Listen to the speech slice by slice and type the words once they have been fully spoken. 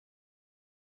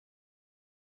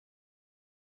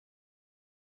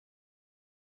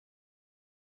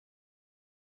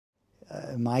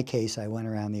in my case, I went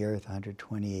around the Earth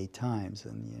 128 times,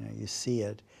 and you know, you see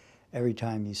it. Every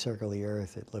time you circle the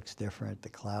Earth, it looks different. The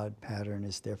cloud pattern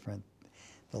is different.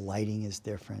 The lighting is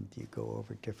different. You go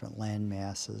over different land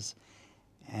masses.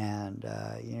 And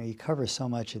you know, you cover so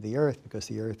much of the Earth because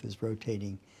the Earth is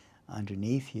rotating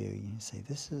underneath you. You say,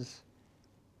 this is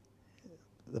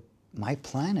my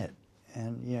planet.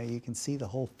 And you know, you can see the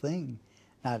whole thing,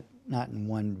 not in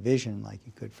one vision like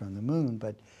you could from the moon,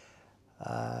 but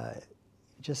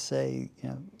just say, you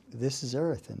know, this is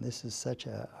Earth, and this is such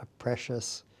a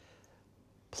precious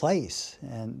place.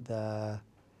 And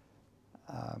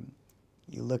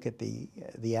you look at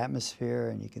the atmosphere,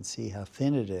 and you can see how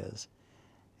thin it is,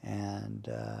 and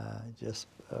just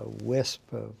a wisp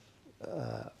of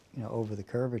you know, over the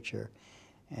curvature.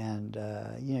 And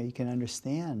you know, you can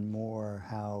understand more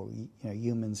how, you know,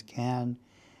 humans can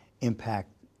impact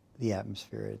the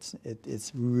atmosphere.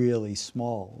 It's really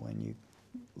small when you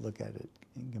look at it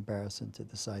in comparison to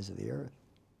the size of the Earth.